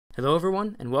Hello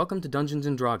everyone, and welcome to Dungeons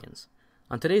and Drawgans.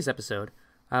 On today's episode,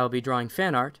 I will be drawing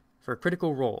fan art for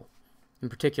Critical Role. In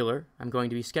particular, I'm going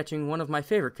to be sketching one of my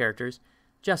favorite characters,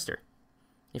 Jester.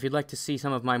 If you'd like to see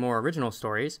some of my more original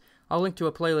stories, I'll link to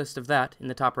a playlist of that in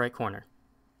the top right corner.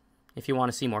 If you want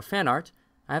to see more fan art,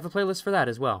 I have a playlist for that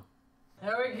as well.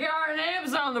 There we go, our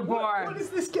names on the board! What does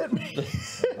this get me?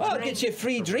 Well, I'll get you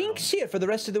free drinks here for the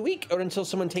rest of the week, or until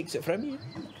someone takes it from you.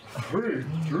 Free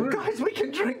drink? Guys, we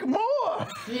can drink more!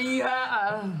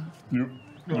 Yeah. You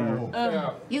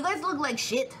guys look like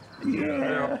shit.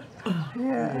 Yeah.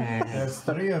 There's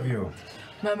three of you.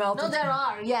 My mouth No, is... there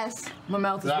are, yes. My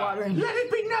mouth is watering. Let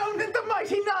it be known that the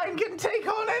Mighty Nine can take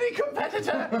on any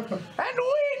competitor and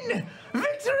win!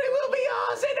 Victory will be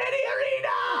ours in any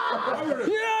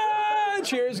arena! Yeah!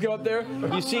 Cheers, go up there.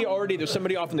 You see already there's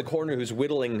somebody off in the corner who's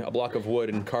whittling a block of wood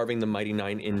and carving the Mighty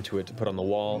Nine into it to put on the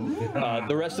wall.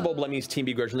 The rest of Old Lemmy's team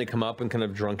begrudgingly come up and kind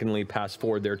of drunkenly pass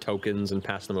forward their tokens and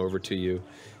pass them over to you.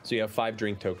 So you have 5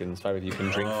 drink tokens. 5 of you can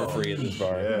drink for free at this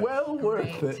bar. Yeah. Well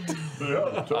worth it.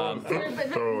 Yeah,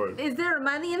 totally. Is there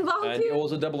money involved And here? it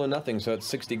was a double or nothing, so it's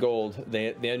 60 gold. They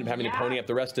ended up having to pony up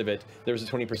the rest of it. There was a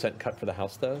 20% cut for the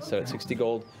house, though, so it's 60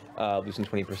 gold, losing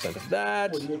 20% of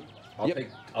that.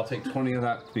 I'll take 20 of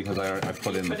that because I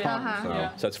put in the top.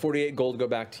 So that's 48 gold go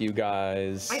back to you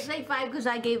guys. I say 5 because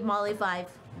I gave Molly 5.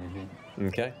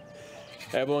 Okay.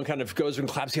 Everyone kind of goes and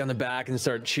claps you on the back and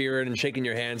start cheering and shaking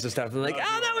your hands and stuff. And like, oh,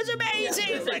 that was amazing!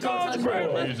 It's like, oh, it's great.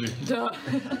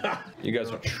 You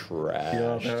guys are trash.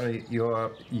 You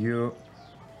are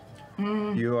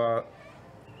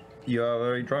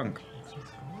very drunk.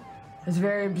 It's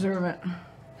very observant.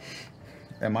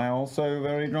 Am I also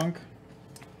very drunk?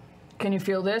 Can you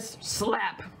feel this?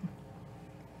 Slap.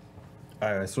 I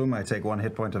assume I take 1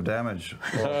 hit point of damage,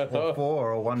 or 4,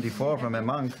 or 1d4 from a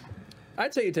monk.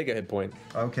 I'd say you take a hit point.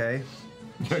 Okay.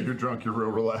 Yeah, you're drunk, you're real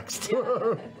relaxed.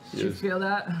 Do you feel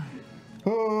that?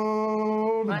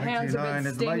 Oh, My hands have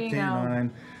been stinging now.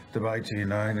 The mighty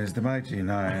nine is the mighty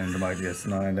nine, the mightiest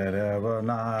nine that ever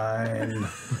nine.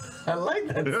 I like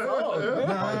that song.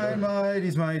 Nine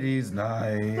mighties,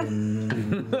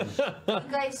 nine. You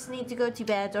guys need to go to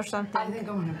bed or something. I think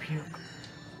I'm gonna puke.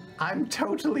 I'm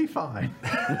totally fine.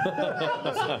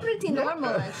 Pretty normal,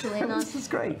 actually. Not This is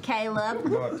great. Caleb.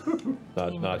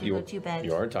 Not you you. go to bed.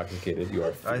 You are intoxicated. You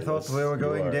are. I thought we were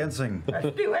going dancing. I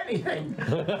can do anything.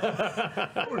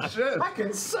 Oh shit. I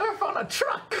can surf on a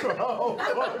truck.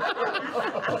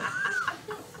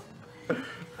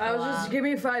 I was just, give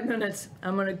me 5 minutes.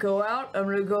 I'm gonna go out, I'm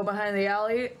gonna go behind the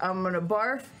alley, I'm gonna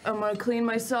barf, I'm gonna clean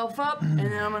myself up, and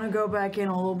then I'm gonna go back in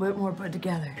a little bit more put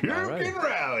together. You can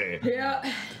rally.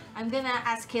 Yeah. I'm gonna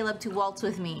ask Caleb to waltz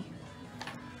with me.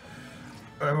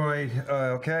 All right,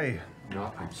 okay.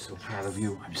 No, I'm so proud of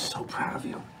you. I'm so proud of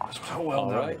you. So well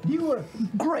All right. You were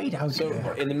great out So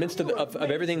there. in the midst of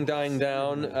everything dying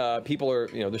down, people are,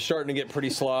 they're starting to get pretty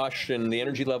sloshed, and the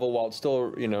energy level, while it's still,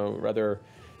 rather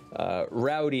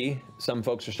rowdy, some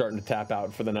folks are starting to tap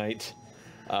out for the night.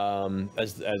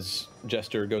 As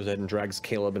Jester goes ahead and drags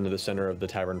Caleb into the center of the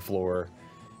tavern floor,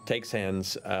 takes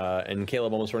hands, and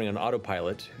Caleb, almost running on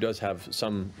autopilot, who does have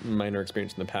some minor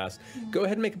experience in the past, go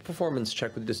ahead and make a performance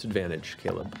check with disadvantage,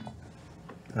 Caleb.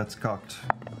 That's cocked.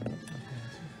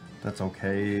 That's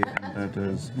okay. That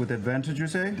is with advantage, you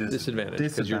say? Disadvantage,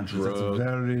 because you're Disadvantage. That's drunk.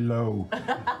 very low.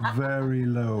 Very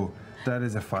low. That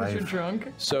is a 5. You're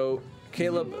drunk? So,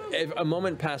 Caleb, if a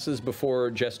moment passes before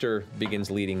Jester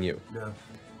begins leading you. Yeah.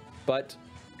 But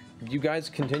you guys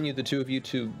continue, the two of you,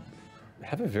 to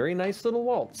have a very nice little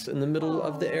waltz in the middle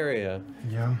of the area.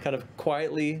 Yeah. Kind of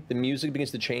quietly, the music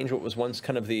begins to change. What was once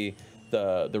kind of the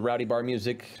rowdy bar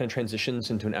music kind of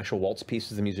transitions into an actual waltz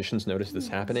piece as the musicians notice this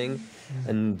happening,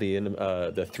 and the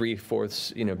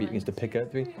 3/4 beat begins to pick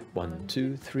up. 3, 1,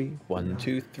 2, 3, 1,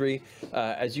 2, 3.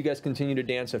 As you guys continue to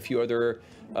dance, a few other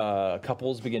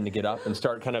couples begin to get up and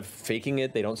start kind of faking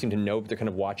it. They don't seem to know, but they're kind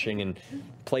of watching and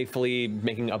playfully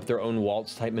making up their own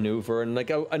waltz type maneuver, and like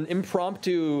an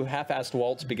impromptu half-assed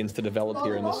waltz begins to develop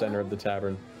here in the center of the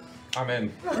tavern. I'm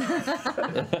in.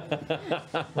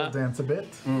 We'll dance a bit.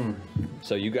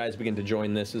 So you guys begin to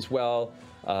join this as well.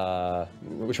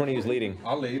 Which one of you is leading?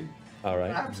 I'll lead. All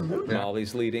right. Absolutely.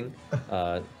 Molly's leading.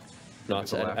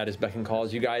 Knott's at his beck and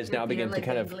calls. You guys now begin to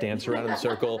kind of dance around in a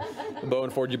circle. Bo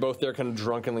and Ford, you both there kind of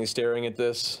drunkenly staring at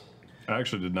this. I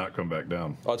actually did not come back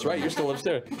down. Oh, that's right. You're still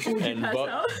upstairs. And Bo,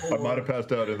 I might have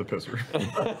passed out in the pisser.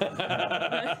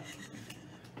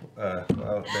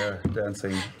 Out there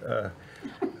dancing.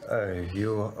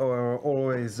 You are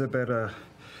always a better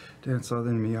dancer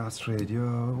than me, Astrid.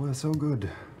 You were so good.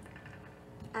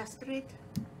 Astrid?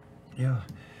 Yeah.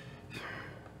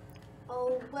 Oh,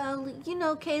 Oh, well, you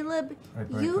know, Caleb, I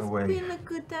break you've away. been a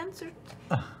good dancer.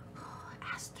 Oh,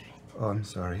 Astrid. Oh, I'm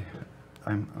sorry.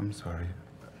 I'm sorry.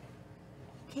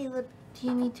 Caleb, do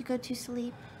you need to go to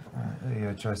sleep?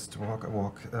 Yeah, just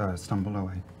stumble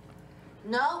away.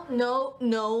 No.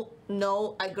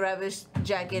 I grab his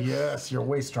jacket. Yes, you're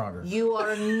way stronger. You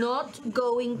are not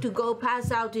going to go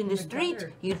pass out in the street.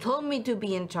 You told me to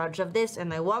be in charge of this,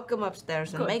 and I walk him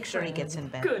upstairs and make sure he gets in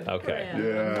bed. Good. Okay.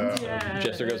 Yeah.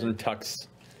 Jester goes and tucks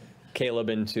Caleb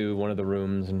into one of the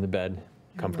rooms in the bed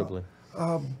comfortably.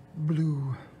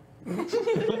 Blue.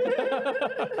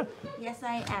 Yes,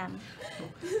 I am.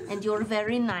 And you're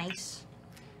very nice.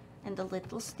 And a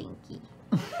little stinky.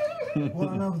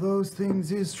 One of those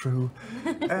things is true.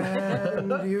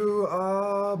 And you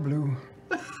are blue.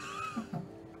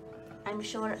 I'm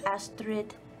sure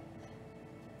Astrid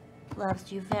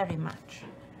loves you very much.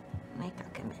 And I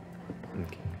tuck him in.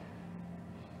 Okay.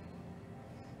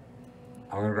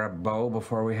 I'm gonna grab Bo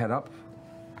before we head up.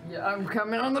 Yeah, I'm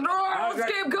coming on the door.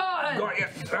 Let's keep going.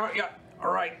 Yeah,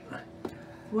 all right.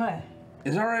 What?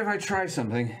 Is it all right if I try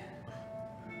something?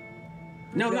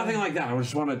 No, nothing like that. I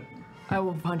just want to. I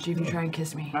will punch you if you try and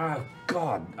kiss me. Oh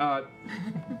God.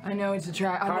 I know it's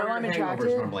attractive. I How know are I'm your hangovers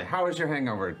attractive. normally? How is your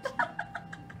hangover?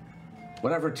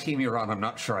 Whatever team you're on, I'm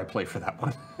not sure I play for that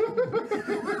one.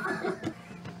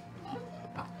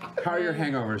 How are your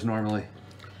hangovers normally?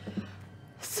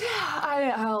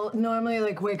 I'll normally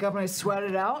like wake up and I sweat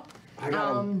it out. I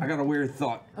got a weird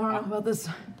thought. I don't know about this.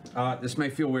 This may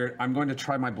feel weird. I'm going to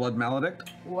try my blood maledict.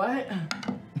 What?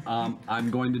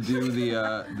 I'm going to do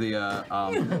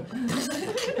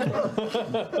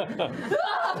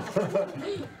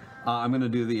I'm going to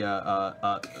do the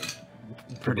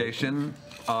predation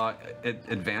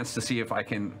advance to see if I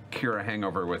can cure a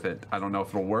hangover with it. I don't know if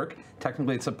it'll work.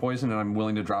 Technically, it's a poison, and I'm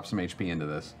willing to drop some HP into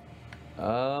this.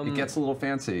 It gets a little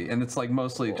fancy, and it's like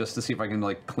mostly just to see if I can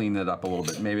like clean it up a little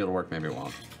bit. Maybe it'll work, maybe it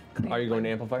won't. Are you going to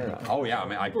amplify or not? Oh yeah, I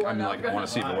mean, I want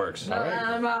to see if it works. All right.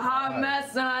 I'm a hot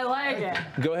mess and I like it.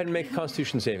 Go ahead and make a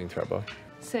Constitution saving throw, Bo.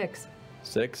 6.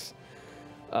 6.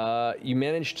 You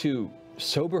manage to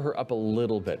sober her up a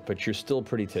little bit, but you're still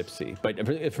pretty tipsy. But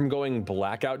if from going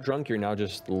blackout drunk, you're now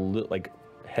just like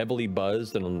heavily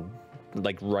buzzed and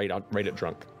like right at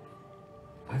drunk.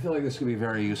 I feel like this could be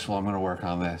very useful. I'm going to work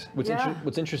on this.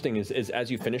 What's interesting is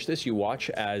as you finish this, you watch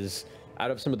as out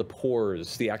of some of the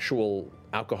pores, the actual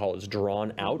alcohol is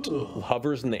drawn out,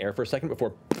 hovers in the air for a second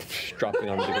before dropping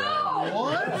onto the ground.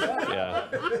 What? Yeah.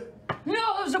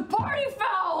 No, there's a party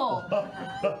foul!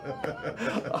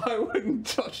 I wouldn't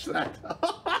touch that.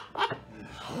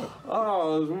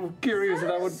 Oh, I was curious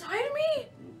that I would. Inside me?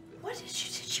 What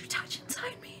did you touch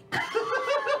inside me?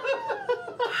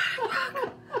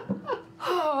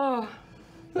 Oh.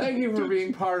 Thank you for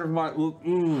being part of my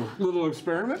little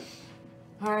experiment.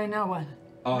 All right, now what?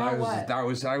 Oh, Now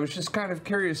I was just kind of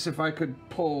curious if I could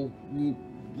pull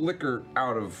liquor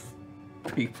out of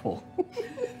people.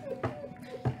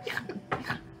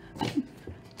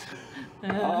 I'm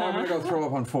gonna go throw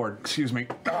up on Ford. Excuse me.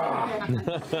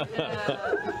 That's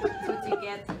what you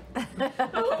get.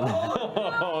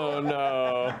 Oh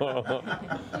no!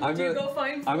 I'm Do you go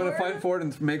find Ford? I'm gonna find Ford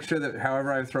and make sure that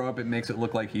however I throw up, it makes it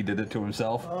look like he did it to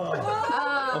himself.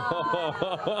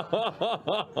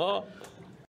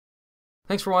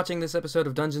 Thanks for watching this episode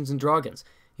of Dungeons and Drawgans.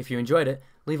 If you enjoyed it,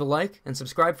 leave a like and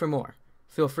subscribe for more.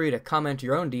 Feel free to comment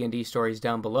your own D&D stories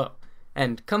down below.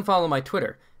 And come follow my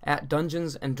Twitter,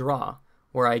 @DungeonsAndDraw,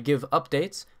 where I give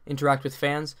updates, interact with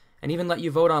fans, and even let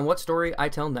you vote on what story I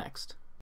tell next.